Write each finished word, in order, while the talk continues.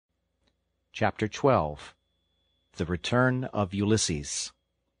Chapter 12. The Return of Ulysses.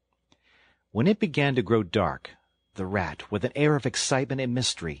 When it began to grow dark, the rat, with an air of excitement and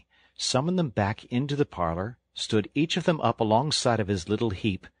mystery, summoned them back into the parlor, stood each of them up alongside of his little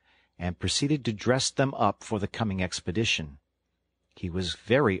heap, and proceeded to dress them up for the coming expedition. He was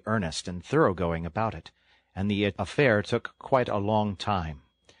very earnest and thoroughgoing about it, and the affair took quite a long time.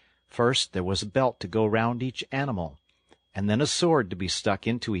 First there was a belt to go round each animal, and then a sword to be stuck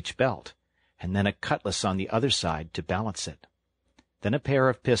into each belt, and then a cutlass on the other side to balance it. Then a pair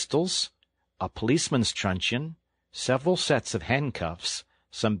of pistols, a policeman's truncheon, several sets of handcuffs,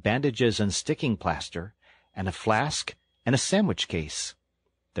 some bandages and sticking plaster, and a flask and a sandwich case.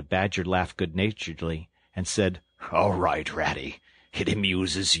 The Badger laughed good-naturedly and said, "All right, Ratty. It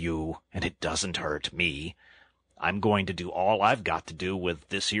amuses you, and it doesn't hurt me. I'm going to do all I've got to do with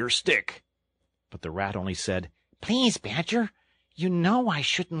this here stick." But the rat only said, "Please, Badger, you know I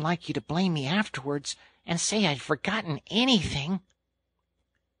shouldn't like you to blame me afterwards and say I'd forgotten anything."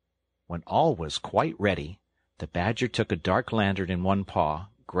 When all was quite ready, the Badger took a dark lantern in one paw,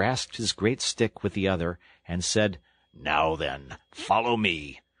 grasped his great stick with the other, and said, "Now then, follow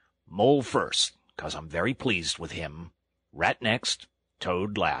me. Mole first, 'cause I'm very pleased with him. Rat next,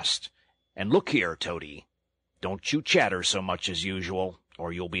 Toad last. And look here, Toady, don't you chatter so much as usual,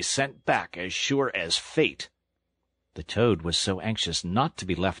 or you'll be sent back as sure as fate." The Toad was so anxious not to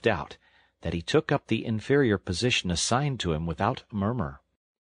be left out that he took up the inferior position assigned to him without a murmur,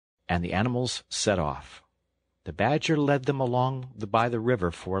 and the animals set off. The Badger led them along by the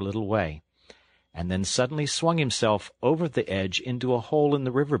river for a little way, and then suddenly swung himself over the edge into a hole in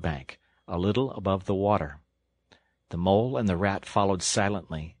the river bank, a little above the water. The Mole and the Rat followed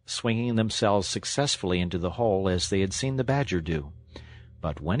silently, swinging themselves successfully into the hole as they had seen the Badger do.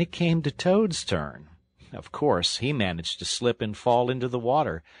 But when it came to Toad's turn, of course he managed to slip and fall into the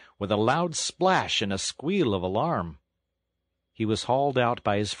water with a loud splash and a squeal of alarm. He was hauled out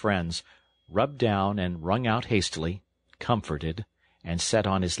by his friends, rubbed down and wrung out hastily, comforted, and set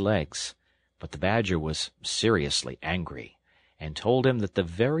on his legs. But the Badger was seriously angry, and told him that the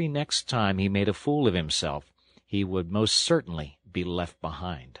very next time he made a fool of himself, he would most certainly be left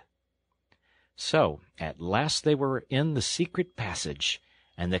behind. So at last they were in the secret passage,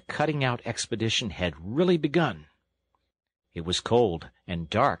 and the cutting-out expedition had really begun. It was cold and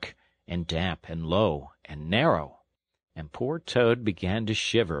dark and damp and low and narrow, and poor Toad began to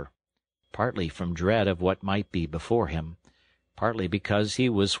shiver, partly from dread of what might be before him, partly because he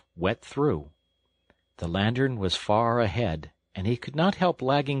was wet through. The lantern was far ahead, and he could not help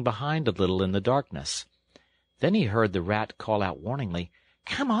lagging behind a little in the darkness. Then he heard the Rat call out warningly,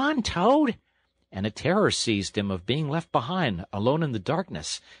 "Come on, Toad!" and a terror seized him of being left behind, alone in the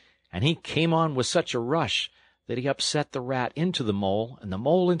darkness, and he came on with such a rush that he upset the Rat into the Mole, and the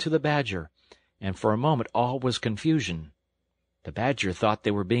Mole into the Badger, and for a moment all was confusion. The Badger thought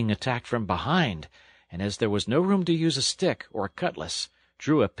they were being attacked from behind, and as there was no room to use a stick or a cutlass,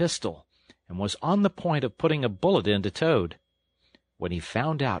 drew a pistol, and was on the point of putting a bullet into Toad. When he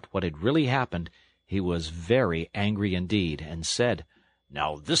found out what had really happened, he was very angry indeed, and said,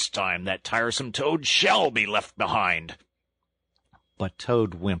 "Now this time that tiresome Toad shall be left behind." But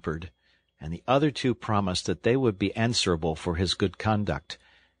Toad whimpered, and the other two promised that they would be answerable for his good conduct,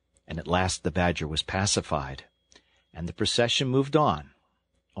 and at last the Badger was pacified, and the procession moved on.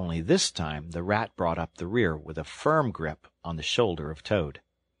 Only this time the Rat brought up the rear with a firm grip on the shoulder of Toad.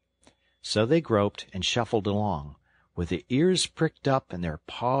 So they groped and shuffled along, with their ears pricked up and their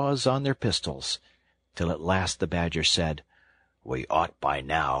paws on their pistols, till at last the Badger said, "We ought by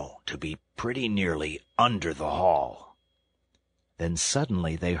now to be pretty nearly under the hall." Then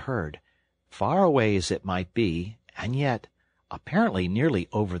suddenly they heard, far away as it might be, and yet apparently nearly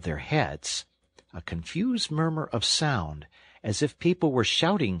over their heads, a confused murmur of sound, as if people were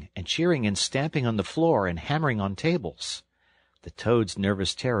shouting and cheering and stamping on the floor and hammering on tables. The Toad's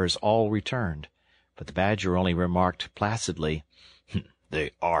nervous terrors all returned, but the Badger only remarked placidly,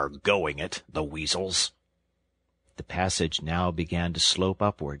 "They are going it, the weasels." The passage now began to slope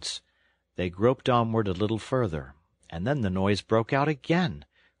upwards. They groped onward a little further, and then the noise broke out again,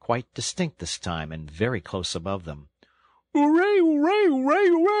 quite distinct this time, and very close above them. "Hooray, hooray, hooray,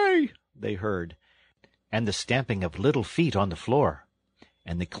 hooray!" they heard, and the stamping of little feet on the floor,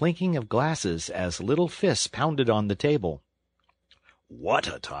 and the clinking of glasses as little fists pounded on the table.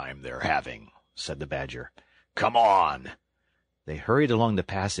 "What a time they're having," said the Badger. "Come on!" They hurried along the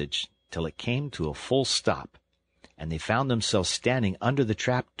passage till it came to a full stop, and they found themselves standing under the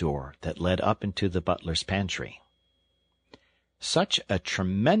trap-door that led up into the butler's pantry. Such a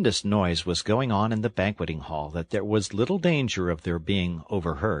tremendous noise was going on in the banqueting hall that there was little danger of their being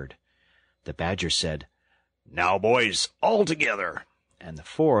overheard. The Badger said, "Now, boys, all together!" and the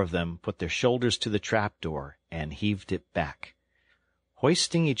 4 of them put their shoulders to the trapdoor and heaved it back.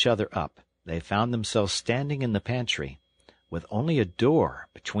 Hoisting each other up, they found themselves standing in the pantry, with only a door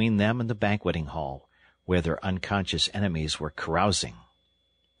between them and the banqueting hall, where their unconscious enemies were carousing.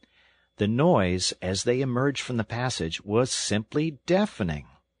 The noise, as they emerged from the passage, was simply deafening.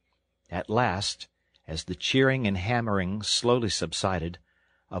 At last, as the cheering and hammering slowly subsided,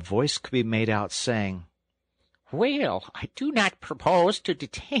 a voice could be made out saying, "Well, I do not propose to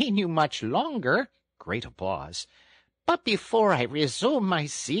detain you much longer." Great applause. "But before I resume my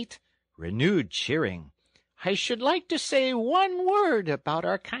seat," Renewed cheering. "I should like to say one word about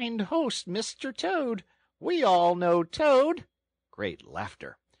our kind host, Mr. Toad. We all know Toad." Great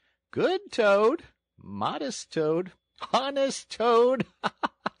laughter. "Good Toad, modest Toad, honest Toad."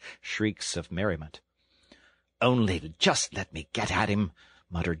 Shrieks of merriment. "Only just let me get at him,"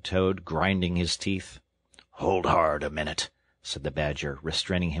 muttered Toad, grinding his teeth. "Hold hard a minute," said the Badger,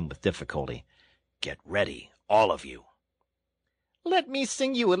 restraining him with difficulty. "Get ready, all of you." "Let me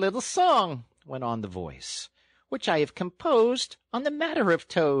sing you a little song," went on the voice, "which I have composed on the matter of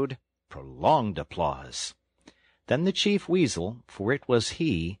Toad." Prolonged applause. Then the Chief Weasel, for it was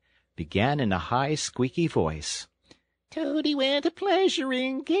he, began in a high, squeaky voice. "Toady went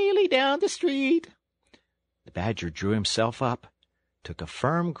a-pleasuring gaily down the street." The Badger drew himself up, took a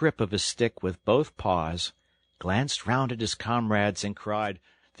firm grip of his stick with both paws, glanced round at his comrades, and cried,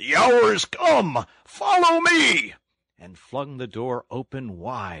 "The hour is come! Follow me!" and flung the door open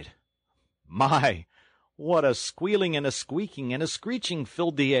wide. My! What a squealing and a squeaking and a screeching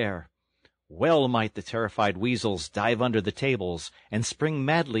filled the air! Well might the terrified weasels dive under the tables and spring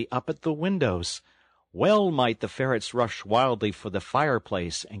madly up at the windows. Well might the ferrets rush wildly for the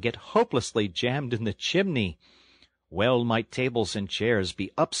fireplace and get hopelessly jammed in the chimney. Well might tables and chairs be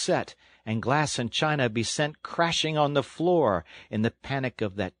upset and glass and china be sent crashing on the floor in the panic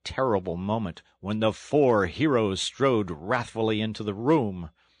of that terrible moment when the 4 heroes strode wrathfully into the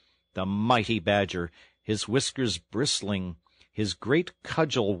room. The mighty Badger, his whiskers bristling, his great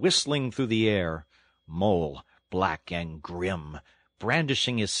cudgel whistling through the air. Mole, black and grim,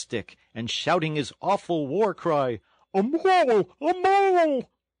 brandishing his stick and shouting his awful war cry, "A mole! A mole!"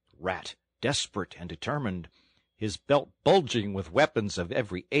 Rat, desperate and determined, his belt bulging with weapons of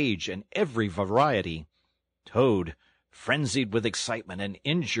every age and every variety. Toad, frenzied with excitement and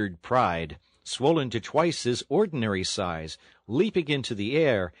injured pride, swollen to twice his ordinary size, leaping into the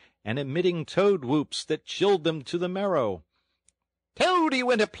air and emitting toad whoops that chilled them to the marrow. "Toady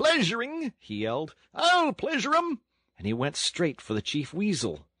went a-pleasuring," he yelled. "I'll pleasure 'em!" And he went straight for the Chief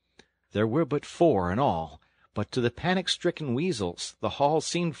Weasel. There were but 4 in all, but to the panic-stricken weasels the hall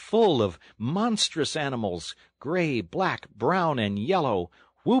seemed full of monstrous animals, gray, black, brown, and yellow,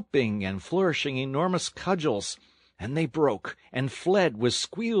 whooping and flourishing enormous cudgels, and they broke and fled with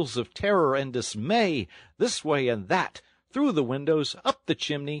squeals of terror and dismay, this way and that, through the windows, up the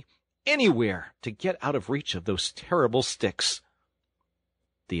chimney, anywhere to get out of reach of those terrible sticks.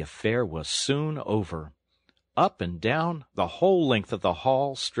 The affair was soon over. Up and down the whole length of the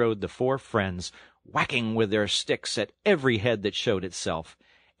hall strode the 4 friends, whacking with their sticks at every head that showed itself,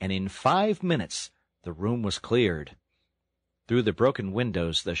 and in 5 minutes the room was cleared. Through the broken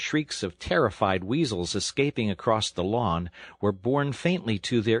windows the shrieks of terrified weasels escaping across the lawn were borne faintly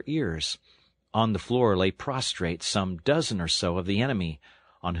to their ears. On the floor lay prostrate some dozen or so of the enemy,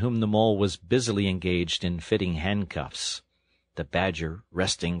 on whom the Mole was busily engaged in fitting handcuffs. The Badger,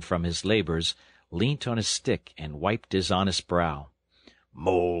 resting from his labors, leant on his stick and wiped his honest brow.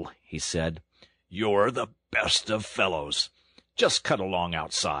 "Mole," he said, "you're the best of fellows. Just cut along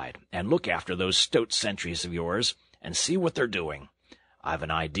outside and look after those stoat sentries of yours and see what they're doing. I've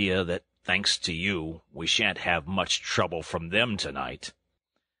an idea that, thanks to you, we shan't have much trouble from them tonight."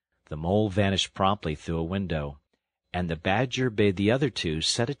 The Mole vanished promptly through a window, and the Badger bade the other 2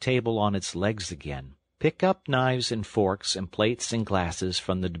 set a table on its legs again, pick up knives and forks and plates and glasses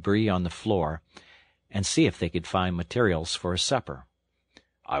from the debris on the floor, and see if they could find materials for a supper.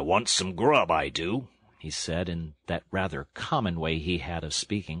 "I want some grub, I do," he said in that rather common way he had of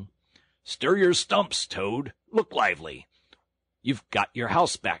speaking. "Stir your stumps, Toad. Look lively. You've got your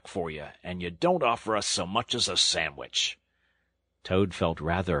house back for you, and you don't offer us so much as a sandwich." Toad felt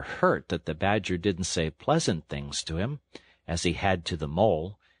rather hurt that the Badger didn't say pleasant things to him, as he had to the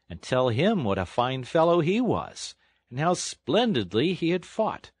Mole, and tell him what a fine fellow he was, and how splendidly he had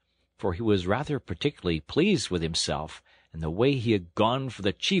fought, for he was rather particularly pleased with himself and the way he had gone for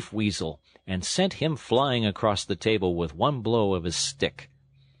the Chief Weasel and sent him flying across the table with one blow of his stick.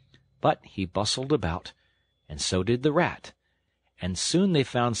 But he bustled about, and so did the Rat, and soon they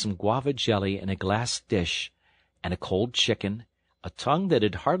found some guava jelly in a glass dish, and a cold chicken, a tongue that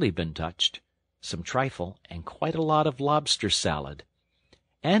had hardly been touched, some trifle, and quite a lot of lobster salad.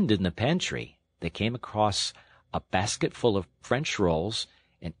 And in the pantry they came across a basket full of French rolls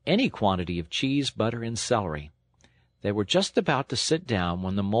and any quantity of cheese, butter, and celery. They were just about to sit down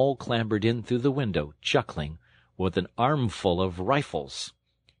when the Mole clambered in through the window, chuckling, with an armful of rifles.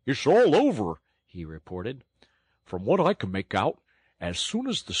 "It's all over," he reported. "From what I can make out, as soon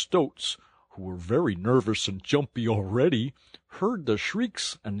as the Stoats, who were very nervous and jumpy already, heard the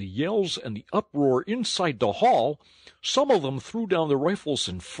shrieks and the yells and the uproar inside the hall, some of them threw down their rifles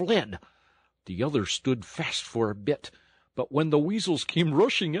and fled. The others stood fast for a bit, but when the weasels came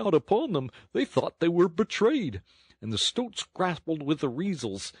rushing out upon them, they thought they were betrayed, and the Stoats grappled with the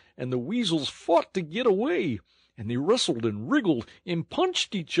weasels, and the weasels fought to get away, and they wrestled and wriggled and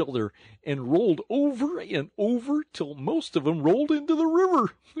punched each other, and rolled over and over till most of them rolled into the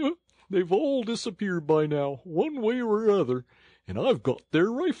river. They've all disappeared by now, one way or other, and I've got their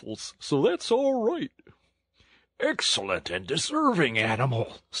rifles, so that's all right." "Excellent and deserving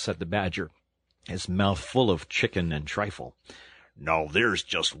animal," said the Badger, his mouth full of chicken and trifle. "Now there's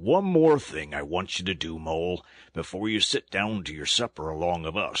just one more thing I want you to do, Mole, before you sit down to your supper along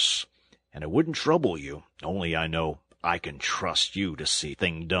of us. And it wouldn't trouble you, only I know I can trust you to see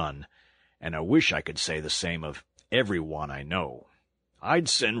thing done, and I wish I could say the same of every one I know. I'd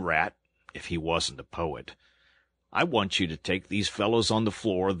send Rat, if he wasn't a poet. I want you to take these fellows on the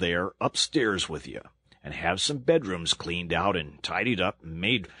floor there upstairs with you, and have some bedrooms cleaned out and tidied up and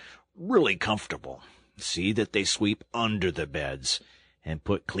made really comfortable. See that they sweep under the beds, and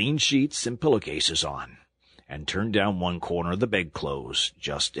put clean sheets and pillowcases on, and turn down one corner of the bedclothes,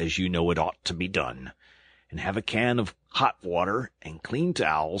 just as you know it ought to be done, and have a can of hot water and clean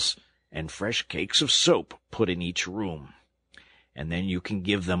towels and fresh cakes of soap put in each room. And then you can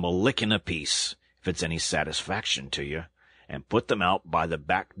give them a licking apiece, if it's any satisfaction to you, and put them out by the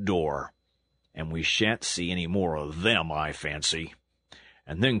back door, and we shan't see any more of them, I fancy.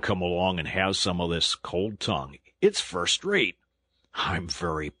 And then come along and have some of this cold tongue. It's first rate. I'm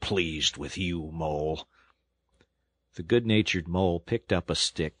very pleased with you, Mole." The good-natured Mole picked up a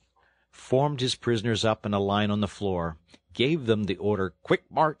stick, formed his prisoners up in a line on the floor, gave them the order, "Quick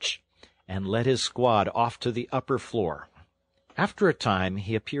march," and led his squad off to the upper floor. After a time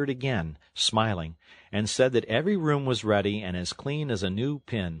he appeared again, smiling, and said that every room was ready and as clean as a new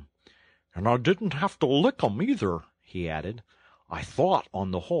pin. "And I didn't have to lick 'em either," he added. "I thought,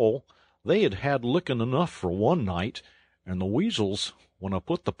 on the whole, they had had licking enough for one night, and the weasels, when I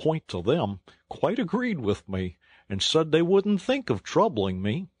put the point to them, quite agreed with me, and said they wouldn't think of troubling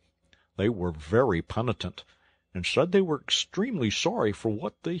me. They were very penitent, and said they were extremely sorry for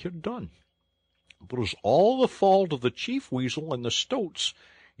what they had done. But it was all the fault of the Chief Weasel and the Stoats,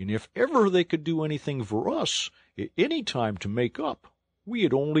 and if ever they could do anything for us at any time to make up, we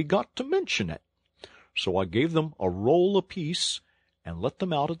had only got to mention it. So I gave them a roll apiece, and let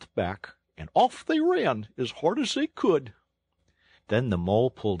them out at the back, and off they ran as hard as they could." Then the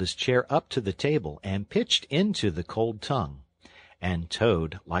Mole pulled his chair up to the table and pitched into the cold tongue, and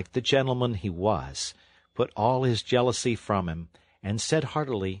Toad, like the gentleman he was, put all his jealousy from him, and said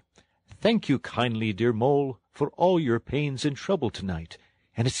heartily, "Thank you kindly, dear Mole, for all your pains and trouble tonight,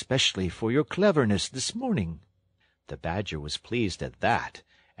 and especially for your cleverness this morning." The Badger was pleased at that,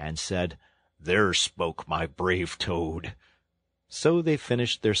 and said, "There spoke my brave Toad." So they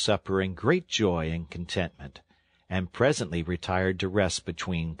finished their supper in great joy and contentment, and presently retired to rest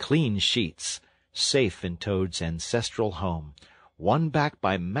between clean sheets, safe in Toad's ancestral home, won back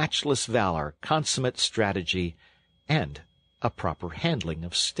by matchless valor, consummate strategy, and a proper handling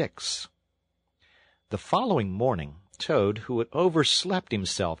of sticks. The following morning, Toad, who had overslept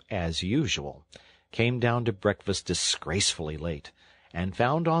himself as usual, came down to breakfast disgracefully late, and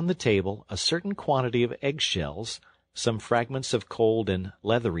found on the table a certain quantity of eggshells, some fragments of cold and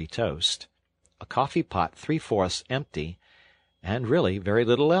leathery toast, a coffee-pot 3/4 empty, and really very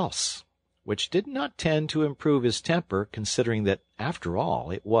little else, which did not tend to improve his temper, considering that, after all,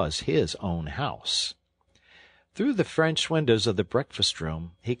 it was his own house. Through the French windows of the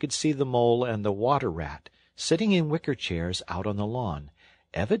breakfast-room he could see the Mole and the Water-Rat sitting in wicker chairs out on the lawn,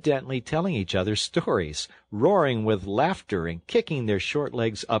 evidently telling each other stories, roaring with laughter and kicking their short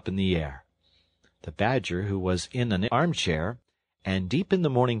legs up in the air. The Badger, who was in an armchair and deep in the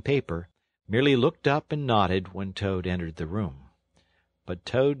morning paper, merely looked up and nodded when Toad entered the room. But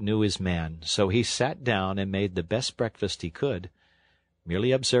Toad knew his man, so he sat down and made the best breakfast he could,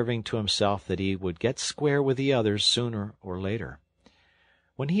 merely observing to himself that he would get square with the others sooner or later.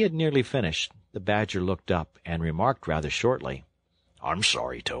 When he had nearly finished, the Badger looked up and remarked rather shortly, I'm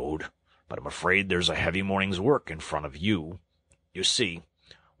sorry, Toad, but I'm afraid there's a heavy morning's work in front of you. You see,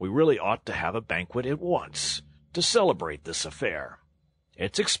 we really ought to have a banquet at once, to celebrate this affair.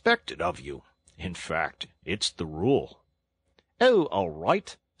 It's expected of you. In fact, it's the rule." "Oh, all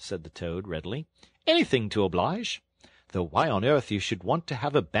right," said the Toad readily. "Anything to oblige. Though why on earth you should want to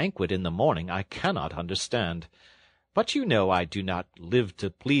have a banquet in the morning I cannot understand. But you know I do not live to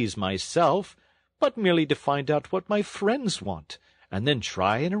please myself, but merely to find out what my friends want, and then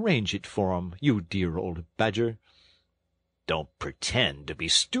try and arrange it for 'em, you dear old Badger." "Don't pretend to be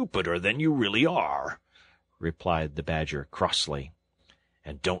stupider than you really are," replied the Badger crossly.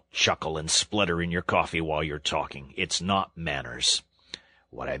 "And don't chuckle and splutter in your coffee while you're talking. It's not manners.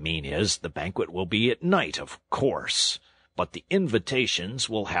 What I mean is, the banquet will be at night, of course, but the invitations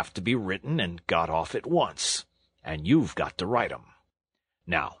will have to be written and got off at once, and you've got to write 'em.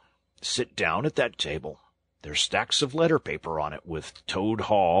 Now, sit down at that table. There's stacks of letter paper on it with Toad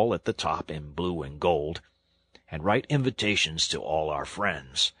Hall at the top in blue and gold, and write invitations to all our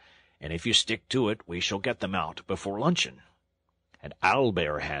friends, and if you stick to it we shall get them out before luncheon. And I'll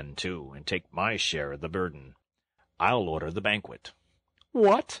bear a hand, too, and take my share of the burden. I'll order the banquet."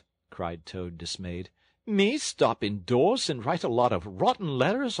 "What?" cried Toad, dismayed. "Me stop indoors and write a lot of rotten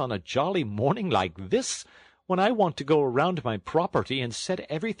letters on a jolly morning like this, when I want to go around my property and set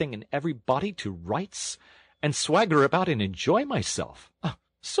everything and everybody to rights, and swagger about and enjoy myself?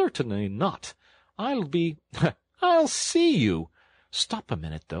 Certainly not. I'll see you. Stop a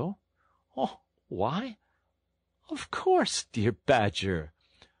minute, though. Oh, why? Of course, dear Badger.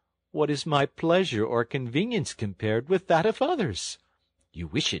 What is my pleasure or convenience compared with that of others? You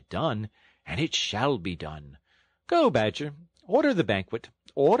wish it done, and it shall be done. Go, Badger, order the banquet,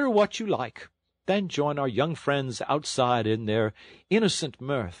 order what you like, then join our young friends outside in their innocent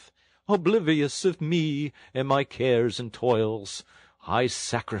mirth. Oblivious of me and my cares and toils, I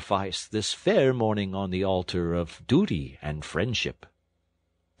sacrifice this fair morning on the altar of duty and friendship."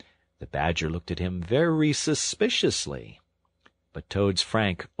 The Badger looked at him very suspiciously, but Toad's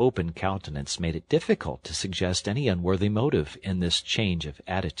frank, open countenance made it difficult to suggest any unworthy motive in this change of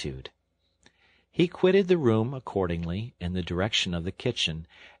attitude. He quitted the room accordingly in the direction of the kitchen,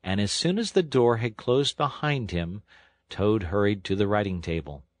 and as soon as the door had closed behind him, Toad hurried to the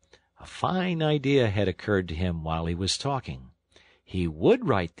writing-table. A fine idea had occurred to him while he was talking. He would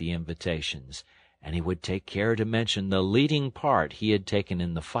write the invitations, and he would take care to mention the leading part he had taken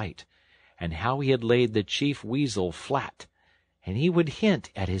in the fight, and how he had laid the Chief Weasel flat, and he would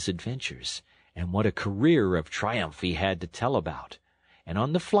hint at his adventures, and what a career of triumph he had to tell about, and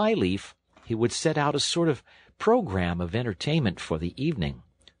on the fly-leaf he would set out a sort of program of entertainment for the evening,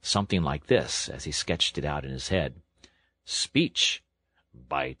 something like this, as he sketched it out in his head: "Speech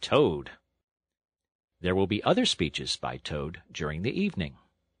by Toad. There will be other speeches by Toad during the evening.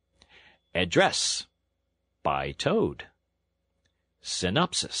 Address by Toad.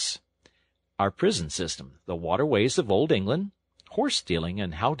 Synopsis: Our prison system, the waterways of Old England, horse-stealing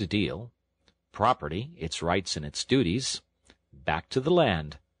and how to deal, property, its rights and its duties, back to the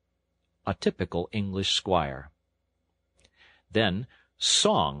land, a typical English squire. Then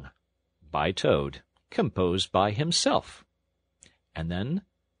Song by Toad, composed by himself. And then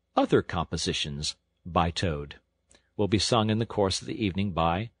other compositions by Toad will be sung in the course of the evening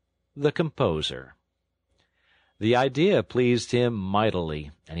by the composer." The idea pleased him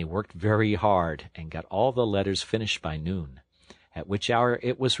mightily, and he worked very hard and got all the letters finished by noon, at which hour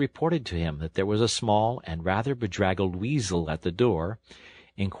it was reported to him that there was a small and rather bedraggled weasel at the door,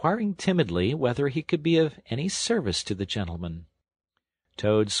 inquiring timidly whether he could be of any service to the gentleman.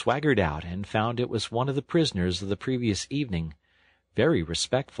 Toad swaggered out and found it was one of the prisoners of the previous evening, very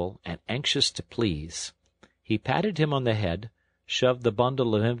respectful and anxious to please. He patted him on the head, shoved the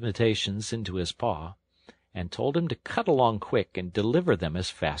bundle of invitations into his paw, and told him to cut along quick and deliver them as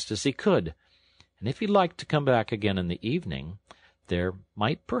fast as he could, and if he liked to come back again in the evening, there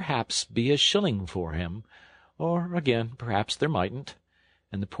might perhaps be a shilling for him, or again perhaps there mightn't,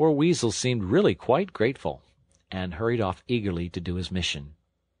 and the poor weasel seemed really quite grateful, and hurried off eagerly to do his mission.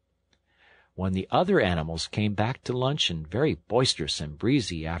 When the other animals came back to luncheon, very boisterous and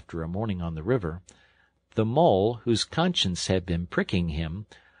breezy after a morning on the river, the mole, whose conscience had been pricking him,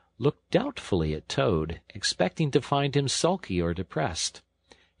 looked doubtfully at Toad, expecting to find him sulky or depressed.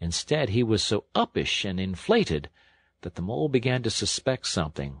 Instead, he was so uppish and inflated that the mole began to suspect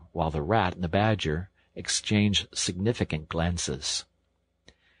something, while the rat and the badger exchanged significant glances.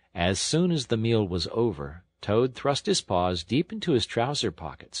 As soon as the meal was over, Toad thrust his paws deep into his trouser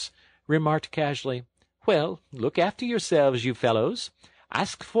pockets, remarked casually, "Well, look after yourselves, you fellows.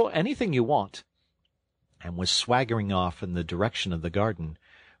 Ask for anything you want." and was swaggering off in the direction of the garden,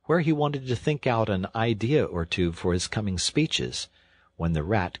 where he wanted to think out an idea or two for his coming speeches, when the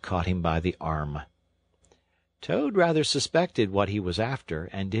Rat caught him by the arm. Toad rather suspected what he was after,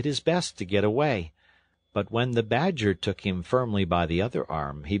 and did his best to get away, but when the Badger took him firmly by the other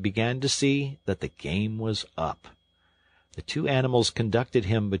arm, he began to see that the game was up. The two animals conducted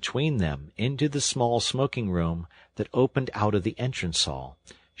him between them into the small smoking-room that opened out of the entrance hall,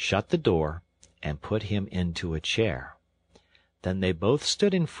 shut the door, and put him into a chair. Then they both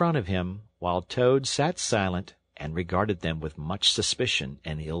stood in front of him, while Toad sat silent and regarded them with much suspicion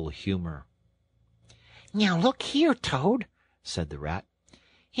and ill humor. "Now look here, Toad," said the Rat.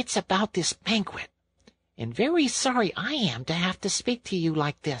 "It's about this banquet, and very sorry I am to have to speak to you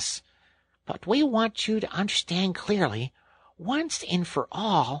like this. But we want you to understand clearly, once and for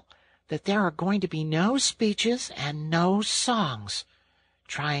all, that there are going to be no speeches and no songs.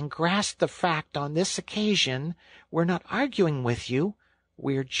 Try and grasp the fact on this occasion. We're not arguing with you.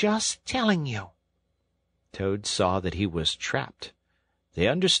 We're just telling you." Toad saw that he was trapped. They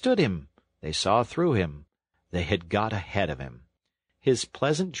understood him. They saw through him. They had got ahead of him. His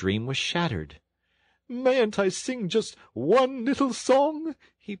pleasant dream was shattered. "Mayn't I sing just one little song?"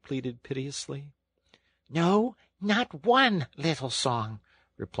 he pleaded piteously. "No, not one little song,"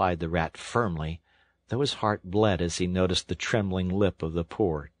 replied the Rat firmly, though his heart bled as he noticed the trembling lip of the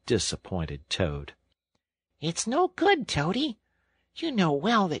poor, disappointed Toad. "It's no good, Toady. You know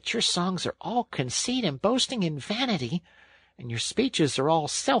well that your songs are all conceit and boasting and vanity, and your speeches are all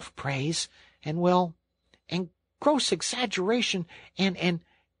self-praise, and, well, and gross exaggeration, and—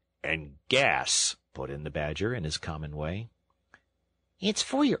 And gas, put in the Badger in his common way. "It's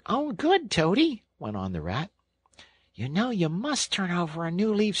for your own good, Toady," went on the Rat. "You know you must turn over a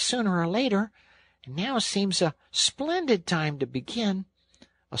new leaf sooner or later, and now seems a splendid time to begin,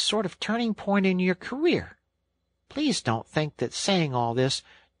 a sort of turning point in your career. Please don't think that saying all this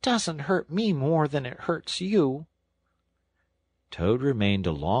doesn't hurt me more than it hurts you." Toad remained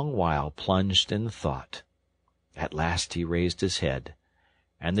a long while plunged in thought. At last he raised his head,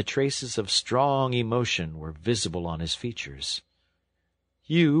 and the traces of strong emotion were visible on his features.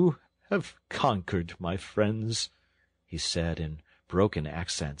 "You have conquered, my friends," he said in broken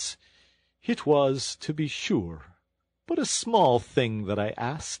accents. "It was, to be sure, but a small thing that I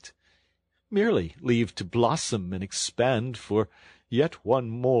asked. Merely leave to blossom and expand for yet one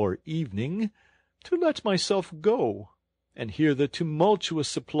more evening, to let myself go, and hear the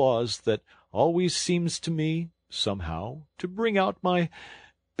tumultuous applause that always seems to me, somehow, to bring out my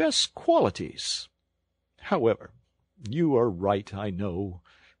best qualities. However, you are right, I know,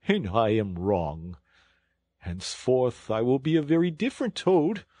 and I am wrong. Henceforth I will be a very different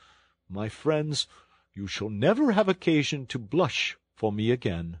Toad. My friends, you shall never have occasion to blush for me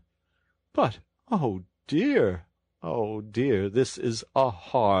again. But, oh dear, this is a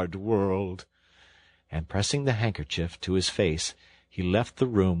hard world." And pressing the handkerchief to his face, he left the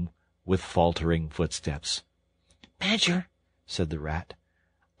room with faltering footsteps. "Badger," said the Rat,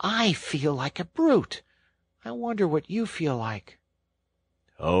 "I feel like a brute. I wonder what you feel like."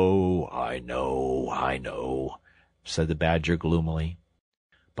 "Oh, I know," said the Badger gloomily.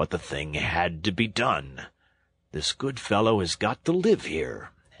 "But the thing had to be done. This good fellow has got to live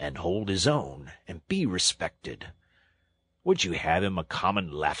here, and hold his own, and be respected. Would you have him a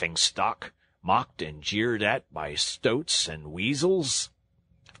common laughing-stock, mocked and jeered at by stoats and weasels?"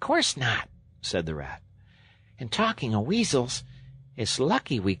 "Of course not," said the Rat. "And talking of weasels, it's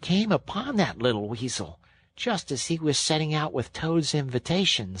lucky we came upon that little weasel, just as he was setting out with Toad's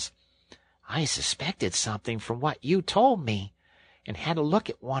invitations. I suspected something from what you told me, and had a look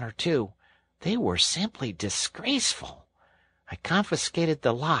at one or two. They were simply disgraceful. I confiscated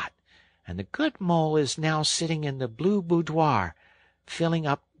the lot, and the good mole is now sitting in the blue boudoir, filling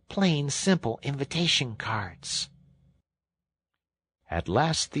up plain, simple invitation cards." At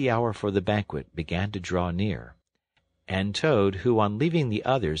last the hour for the banquet began to draw near, and Toad, who on leaving the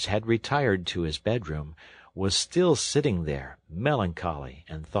others had retired to his bedroom, was still sitting there, melancholy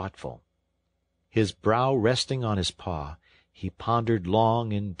and thoughtful. His brow resting on his paw, he pondered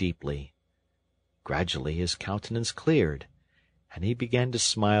long and deeply. Gradually his countenance cleared, and he began to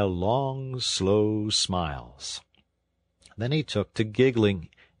smile long, slow smiles. Then he took to giggling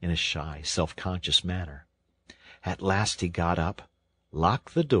in a shy, self-conscious manner. At last he got up,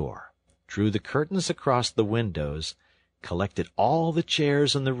 locked the door, drew the curtains across the windows, collected all the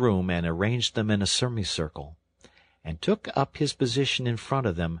chairs in the room and arranged them in a semicircle, and took up his position in front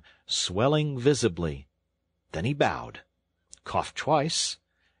of them, swelling visibly. Then he bowed, coughed twice,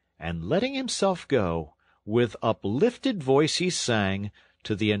 and letting himself go, with uplifted voice he sang,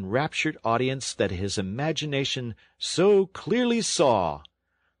 to the enraptured audience that his imagination so clearly saw.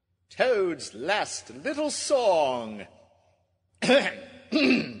 Toad's last little song.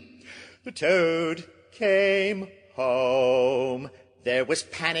 The Toad came home. There was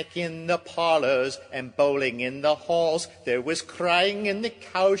panic in the parlors and bowling in the halls. There was crying in the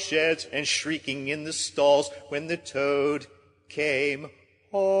cowsheds and shrieking in the stalls when the Toad came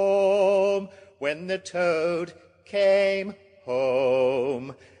home. When the Toad came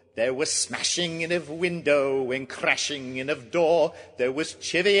home. There was smashing in of window and crashing in of door. There was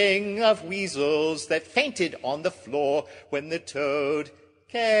chivying of weasels that fainted on the floor when the Toad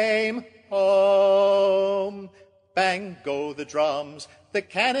came home. Bang go the drums, the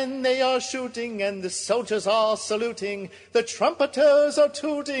cannon they are shooting, and the soldiers are saluting. The trumpeters are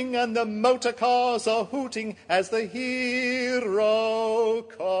tooting, and the motor cars are hooting as the hero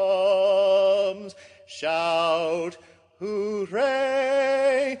comes. Shout,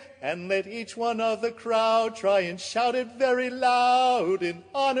 hooray! And let each one of the crowd try and shout it very loud in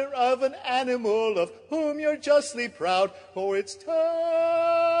honor of an animal of whom you're justly proud, for it's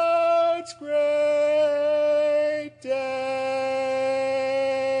Toad's great day.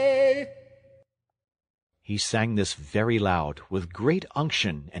 He sang this very loud, with great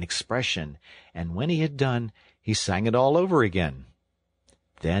unction and expression, and when he had done, he sang it all over again.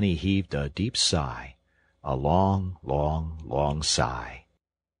 Then he heaved a deep sigh, a long, long, long sigh.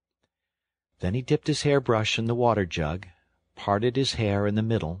 Then he dipped his hairbrush in the water jug, parted his hair in the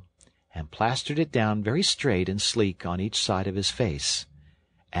middle, and plastered it down very straight and sleek on each side of his face,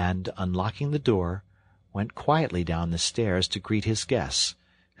 and, unlocking the door, went quietly down the stairs to greet his guests,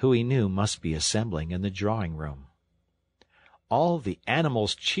 who he knew must be assembling in the drawing-room. All the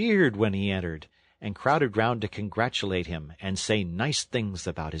animals cheered when he entered, and crowded round to congratulate him and say nice things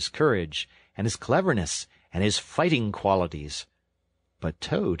about his courage and his cleverness and his fighting qualities. But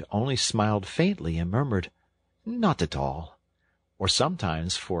Toad only smiled faintly and murmured, "Not at all," or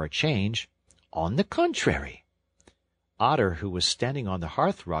sometimes, for a change, "On the contrary." Otter, who was standing on the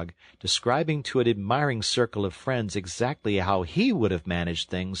hearth-rug, describing to an admiring circle of friends exactly how he would have managed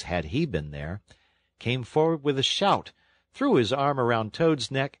things had he been there, came forward with a shout, threw his arm around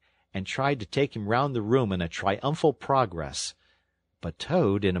Toad's neck, and tried to take him round the room in a triumphal progress. But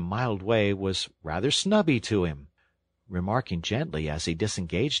Toad, in a mild way, was rather snubby to him, remarking gently as he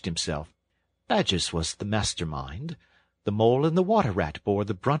disengaged himself, "Badgers was the master-mind. The Mole and the Water-rat bore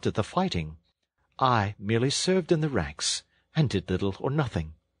the brunt of the fighting. I merely served in the ranks, and did little or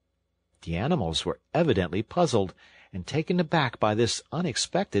nothing." The animals were evidently puzzled and taken aback by this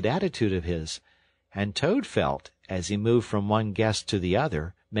unexpected attitude of his, and Toad felt, as he moved from one guest to the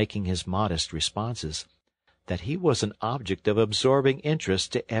other, making his modest responses, that he was an object of absorbing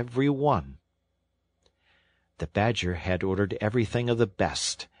interest to every one. The Badger had ordered everything of the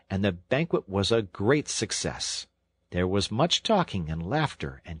best, and the banquet was a great success. There was much talking and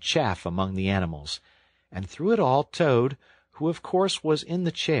laughter and chaff among the animals, and through it all Toad, who of course was in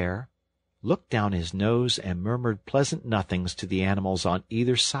the chair, looked down his nose and murmured pleasant nothings to the animals on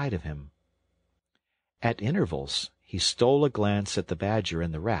either side of him. At intervals he stole a glance at the Badger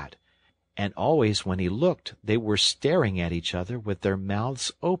and the Rat, and always when he looked they were staring at each other with their mouths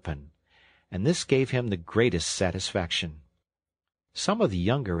open, and this gave him the greatest satisfaction. Some of the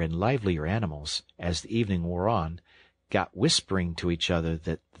younger and livelier animals, as the evening wore on, got whispering to each other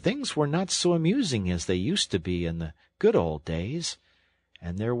that things were not so amusing as they used to be in the good old days,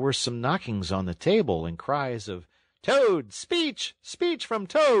 and there were some knockings on the table and cries of, "Toad! Speech! Speech from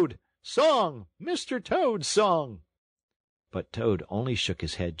Toad! Song! Mr. Toad's song!" But Toad only shook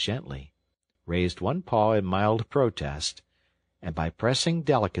his head gently, raised one paw in mild protest, and by pressing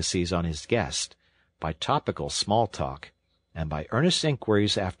delicacies on his guest, by topical small talk, and by earnest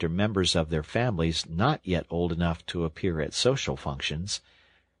inquiries after members of their families not yet old enough to appear at social functions,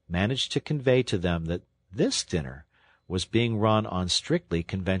 managed to convey to them that this dinner was being run on strictly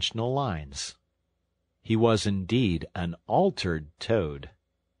conventional lines. He was indeed an altered Toad.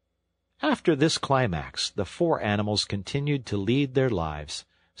 After this climax, the four animals continued to lead their lives,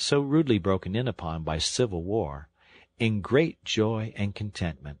 so rudely broken in upon by civil war, in great joy and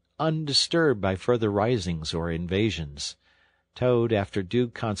contentment, undisturbed by further risings or invasions. Toad, after due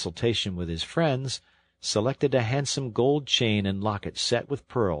consultation with his friends, selected a handsome gold chain and locket set with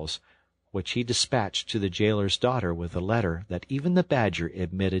pearls, which he dispatched to the jailer's daughter with a letter that even the Badger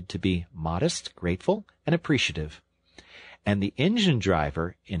admitted to be modest, grateful, and appreciative. And the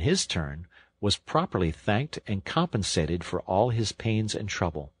engine-driver, in his turn, was properly thanked and compensated for all his pains and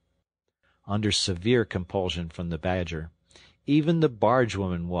trouble. Under severe compulsion from the Badger, even the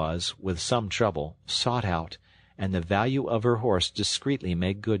bargewoman was, with some trouble, sought out, and the value of her horse discreetly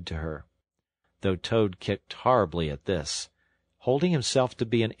made good to her, though Toad kicked horribly at this, holding himself to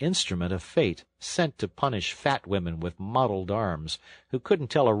be an instrument of fate sent to punish fat women with mottled arms who couldn't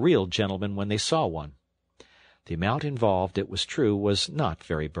tell a real gentleman when they saw one. The amount involved, it was true, was not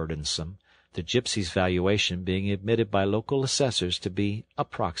very burdensome, the gypsy's valuation being admitted by local assessors to be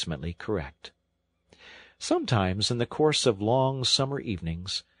approximately correct. Sometimes, in the course of long summer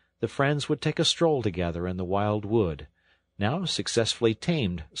evenings, the friends would take a stroll together in the wild wood, now successfully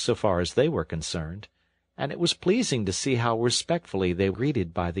tamed so far as they were concerned, and it was pleasing to see how respectfully they were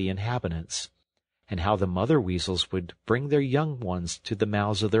greeted by the inhabitants, and how the mother weasels would bring their young ones to the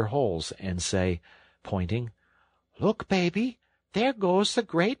mouths of their holes and say, pointing, "Look, baby, there goes the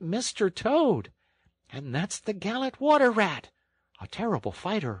great Mr. Toad, and that's the gallant water rat, a terrible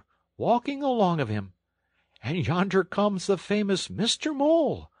fighter, walking along of him. And yonder comes the famous Mr.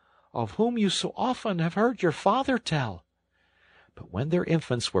 Mole, of whom you so often have heard your father tell." But when their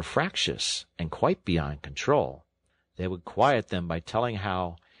infants were fractious and quite beyond control, they would quiet them by telling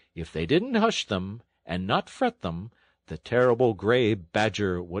how, if they didn't hush them and not fret them, the terrible gray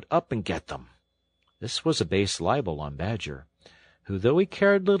Badger would up and get them. This was a base libel on Badger, who, though he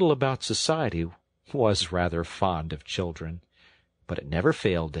cared little about society, was rather fond of children, but it never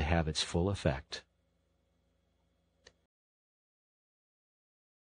failed to have its full effect.